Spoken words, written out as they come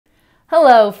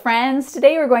Hello friends,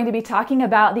 today we're going to be talking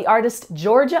about the artist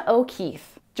Georgia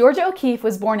O'Keeffe. Georgia O'Keeffe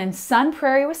was born in Sun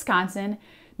Prairie, Wisconsin,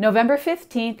 November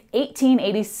 15th,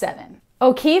 1887.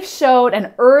 O'Keeffe showed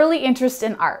an early interest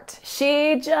in art.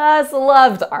 She just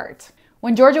loved art.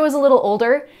 When Georgia was a little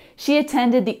older, she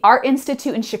attended the Art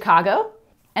Institute in Chicago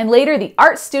and later the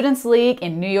Art Students League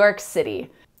in New York City.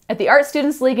 At the Art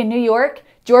Students League in New York,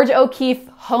 Georgia O'Keeffe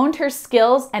honed her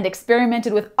skills and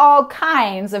experimented with all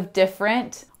kinds of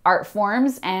different art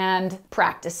forms and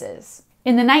practices.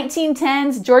 In the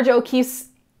 1910s, Georgia O'Keeffe's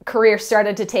career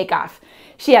started to take off.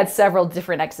 She had several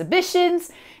different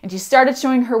exhibitions and she started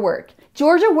showing her work.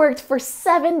 Georgia worked for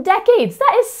 7 decades.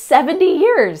 That is 70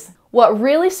 years. What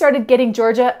really started getting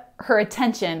Georgia her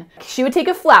attention, she would take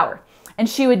a flower and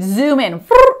she would zoom in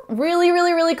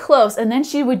really close, and then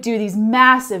she would do these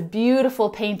massive, beautiful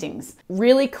paintings,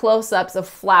 really close-ups of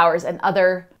flowers and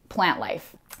other plant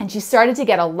life. And she started to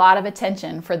get a lot of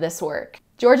attention for this work.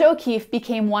 Georgia O'Keeffe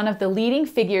became one of the leading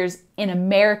figures in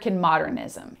American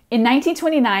modernism. In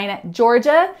 1929,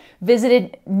 Georgia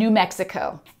visited New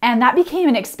Mexico, and that became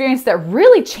an experience that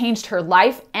really changed her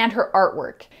life and her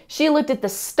artwork. She looked at the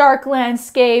stark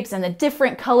landscapes and the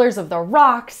different colors of the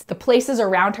rocks, the places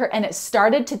around her, and it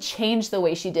started to change the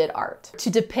way she did art,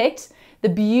 to depict the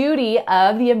beauty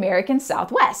of the American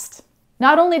Southwest.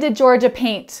 Not only did Georgia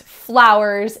paint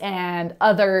flowers and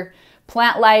other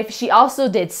plant life, she also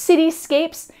did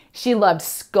cityscapes, she loved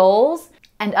skulls,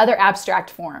 and other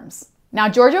abstract forms. Now,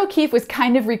 Georgia O'Keeffe was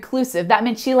kind of reclusive. That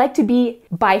meant she liked to be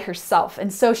by herself,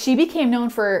 and so she became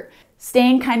known for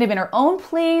staying kind of in her own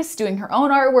place, doing her own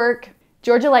artwork.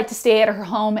 Georgia liked to stay at her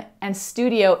home and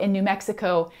studio in New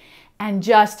Mexico and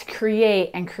just create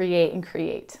and create and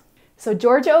create. So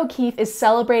Georgia O'Keeffe is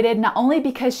celebrated not only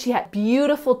because she had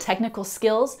beautiful technical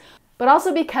skills, but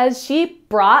also because she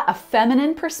brought a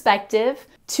feminine perspective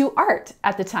to art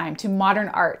at the time, to modern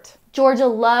art. Georgia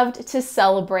loved to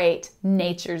celebrate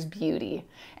nature's beauty,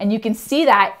 and you can see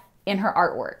that in her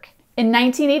artwork. In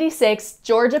 1986,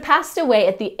 Georgia passed away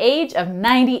at the age of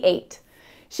 98.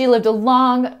 She lived a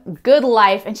long, good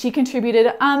life, and she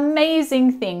contributed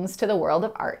amazing things to the world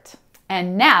of art.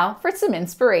 And now for some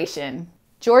inspiration.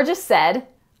 Georgia said,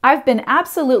 "I've been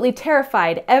absolutely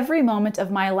terrified every moment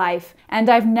of my life, and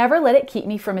I've never let it keep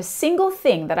me from a single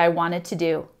thing that I wanted to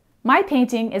do. My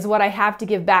painting is what I have to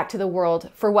give back to the world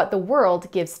for what the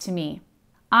world gives to me.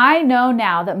 I know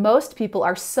now that most people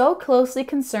are so closely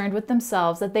concerned with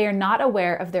themselves that they are not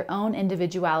aware of their own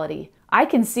individuality. I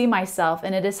can see myself,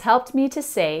 and it has helped me to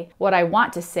say what I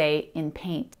want to say in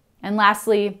paint." And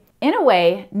lastly, in a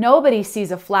way, nobody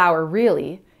sees a flower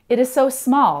really. It is so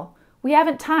small. We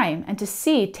haven't time, and to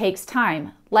see takes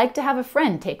time, like to have a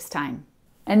friend takes time.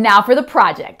 And now for the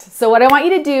project. So what I want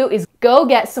you to do is go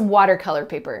get some watercolor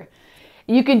paper.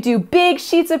 You can do big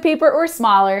sheets of paper or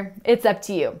smaller, it's up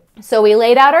to you. So we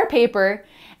laid out our paper,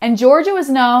 and Georgia was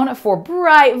known for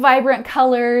bright, vibrant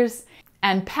colors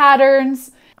and patterns.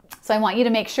 So I want you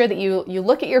to make sure that you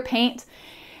look at your paint,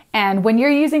 and when you're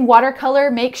using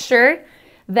watercolor, make sure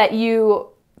that you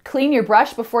clean your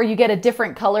brush before you get a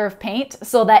different color of paint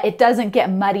so that it doesn't get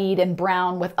muddied and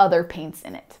brown with other paints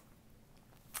in it.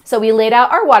 So we laid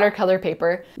out our watercolor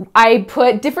paper. I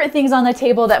put different things on the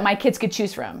table that my kids could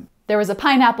choose from. There was a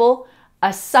pineapple,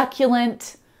 a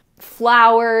succulent,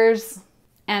 flowers,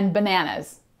 and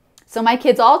bananas. So my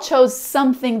kids all chose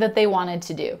something that they wanted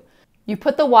to do. You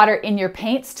put the water in your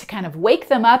paints to kind of wake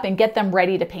them up and get them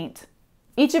ready to paint.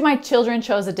 Each of my children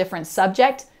chose a different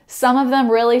subject. Some of them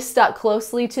really stuck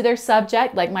closely to their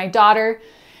subject, like my daughter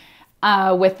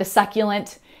with the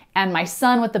succulent and my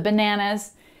son with the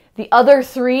bananas. The other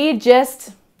 3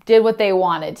 just did what they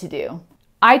wanted to do.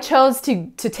 I chose to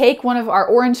take one of our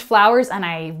orange flowers, and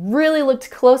I really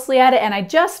looked closely at it, and I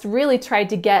just really tried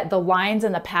to get the lines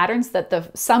and the patterns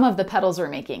that some of the petals were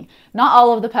making. Not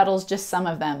all of the petals, just some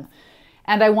of them.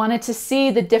 And I wanted to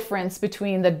see the difference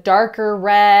between the darker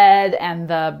red and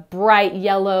the bright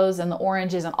yellows and the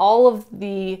oranges and all of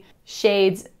the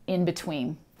shades in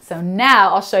between. So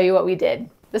now I'll show you what we did.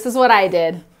 This is what I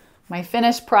did, my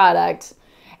finished product.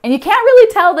 And you can't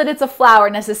really tell that it's a flower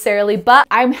necessarily, but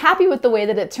I'm happy with the way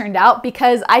that it turned out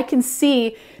because I can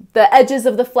see the edges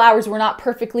of the flowers were not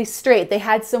perfectly straight. They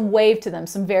had some wave to them,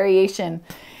 some variation.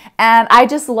 And I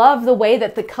just love the way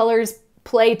that the colors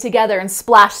play together and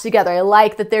splash together. I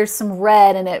like that there's some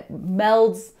red and it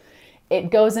melds,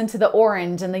 it goes into the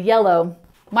orange and the yellow.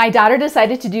 My daughter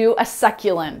decided to do a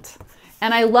succulent,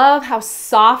 and I love how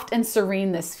soft and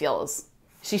serene this feels.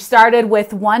 She started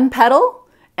with 1 petal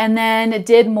and then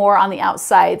did more on the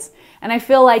outsides. And I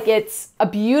feel like it's a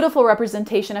beautiful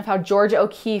representation of how Georgia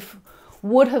O'Keeffe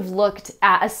would have looked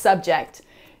at a subject.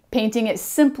 painting it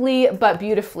simply but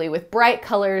beautifully with bright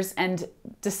colors and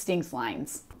distinct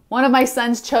lines. One of my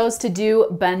sons chose to do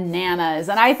bananas,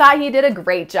 and I thought he did a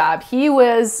great job. He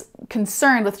was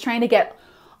concerned with trying to get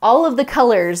all of the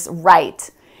colors right.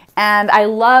 And I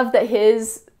love that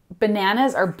his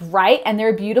bananas are bright and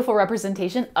they're a beautiful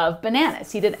representation of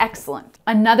bananas. He did excellent.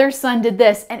 Another son did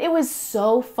this, and it was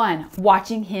so fun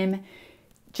watching him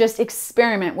just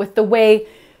experiment with the way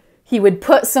he would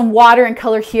put some water and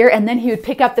color here, and then he would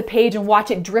pick up the page and watch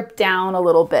it drip down a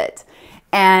little bit.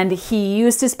 And he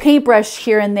used his paintbrush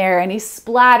here and there, and he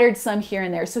splattered some here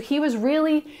and there. So he was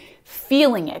really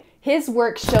feeling it. His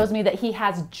work shows me that he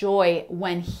has joy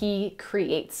when he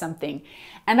creates something.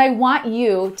 And I want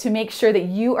you to make sure that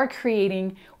you are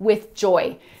creating with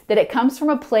joy, that it comes from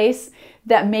a place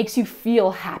that makes you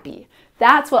feel happy.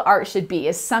 That's what art should be,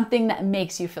 is something that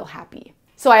makes you feel happy.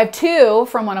 So I have two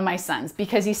from one of my sons,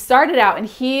 because he started out and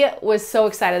he was so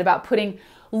excited about putting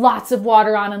lots of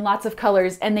water on and lots of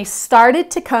colors, and they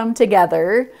started to come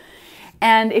together.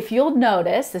 And if you'll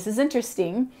notice, this is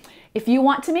interesting, if you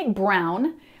want to make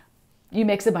brown, you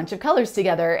mix a bunch of colors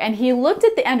together. And he looked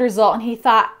at the end result and he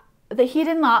thought that he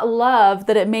did not love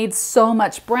that it made so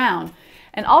much brown.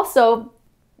 And also,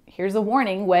 here's a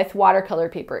warning with watercolor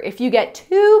paper. If you get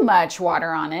too much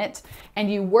water on it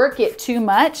and you work it too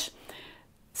much,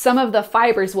 some of the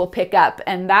fibers will pick up,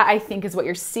 and that, I think, is what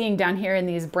you're seeing down here in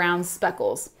these brown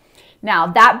speckles. Now,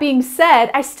 that being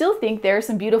said, I still think there are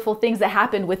some beautiful things that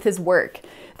happened with his work.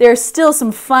 There's still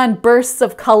some fun bursts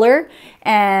of color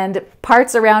and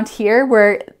parts around here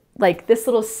where, like this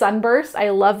little sunburst, I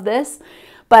love this,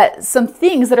 but some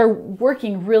things that are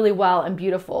working really well and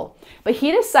beautiful. But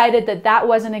he decided that that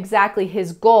wasn't exactly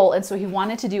his goal, and so he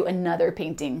wanted to do another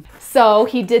painting. So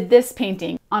he did this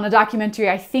painting on a documentary,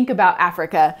 I think, about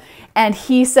Africa, and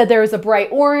he said there was a bright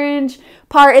orange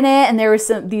part in it, and there was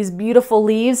these beautiful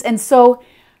leaves, and so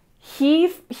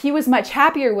he was much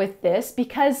happier with this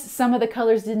because some of the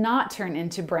colors did not turn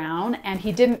into brown, and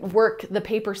he didn't work the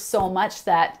paper so much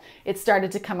that it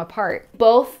started to come apart.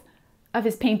 Both of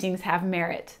his paintings have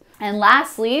merit. And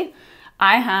lastly,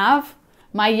 I have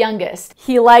my youngest.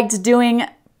 He liked doing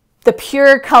the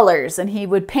pure colors, and he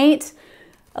would paint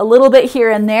a little bit here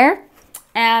and there.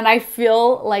 And I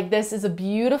feel like this is a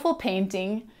beautiful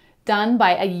painting done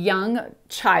by a young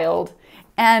child.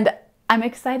 And I'm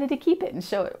excited to keep it and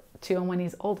show it to him when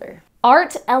he's older.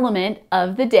 Art element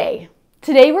of the day.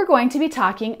 Today we're going to be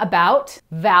talking about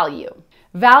value.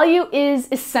 Value is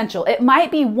essential. It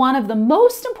might be one of the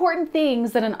most important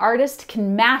things that an artist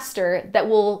can master that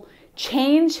will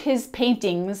change his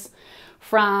paintings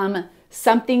from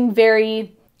something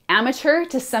very amateur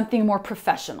to something more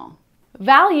professional.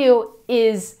 Value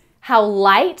is how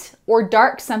light or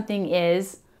dark something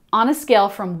is on a scale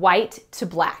from white to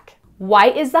black.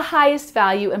 White is the highest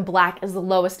value and black is the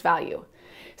lowest value.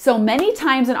 So many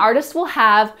times an artist will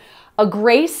have a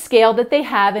gray scale that they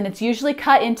have, and it's usually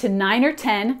cut into 9 or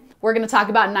 10. We're going to talk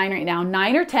about 9 right now.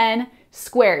 9 or 10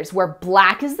 squares where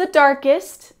black is the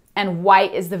darkest and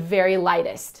white is the very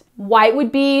lightest. White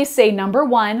would be, say, number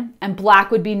 1, and black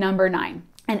would be number 9.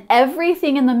 And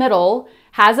everything in the middle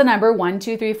has a number 1,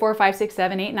 2, 3, 4, 5, 6,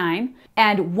 7, 8, 9.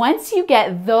 And once you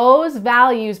get those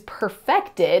values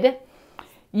perfected,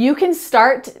 you can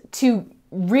start to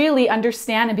really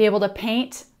understand and be able to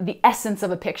paint the essence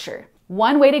of a picture.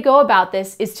 One way to go about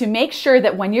this is to make sure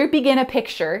that when you begin a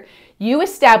picture, you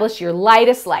establish your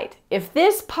lightest light. If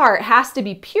this part has to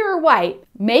be pure white,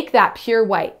 make that pure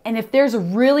white. And if there's a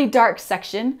really dark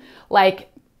section, like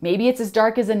maybe it's as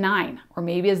dark as a 9 or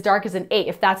maybe as dark as an 8,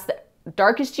 if that's the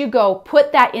darkest you go,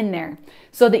 put that in there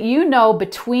so that you know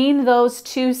between those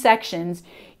two sections,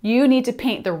 you need to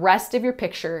paint the rest of your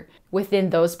picture within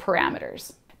those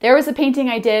parameters. There was a painting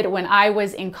I did when I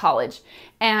was in college,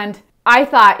 and I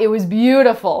thought it was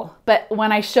beautiful, but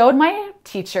when I showed my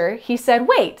teacher, he said,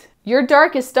 wait, your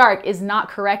darkest dark is not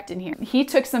correct in here. He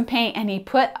took some paint and he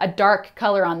put a dark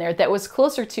color on there that was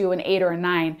closer to an 8 or a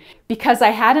 9. Because I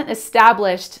hadn't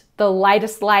established the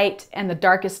lightest light and the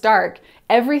darkest dark,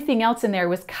 everything else in there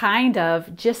was kind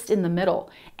of just in the middle,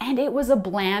 and it was a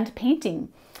bland painting.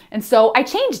 And so I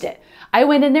changed it. I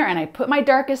went in there and I put my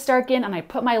darkest dark in and I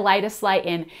put my lightest light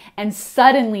in, and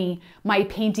suddenly my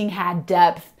painting had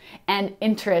depth and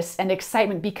interest and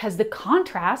excitement because the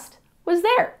contrast was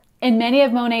there. In many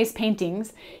of Monet's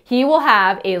paintings, he will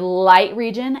have a light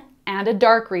region and a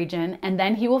dark region, and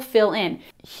then he will fill in.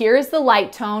 Here is the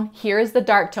light tone, here is the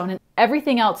dark tone, and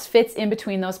everything else fits in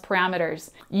between those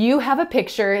parameters. You have a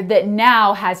picture that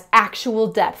now has actual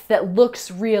depth that looks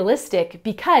realistic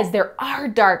because there are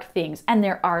dark things and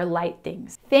there are light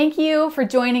things. Thank you for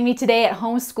joining me today at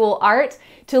Homeschool Art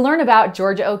to learn about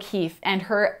Georgia O'Keeffe and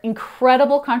her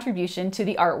incredible contribution to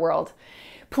the art world.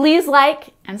 Please like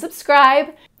and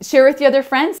subscribe, share with your other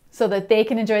friends so that they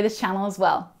can enjoy this channel as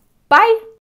well. Bye!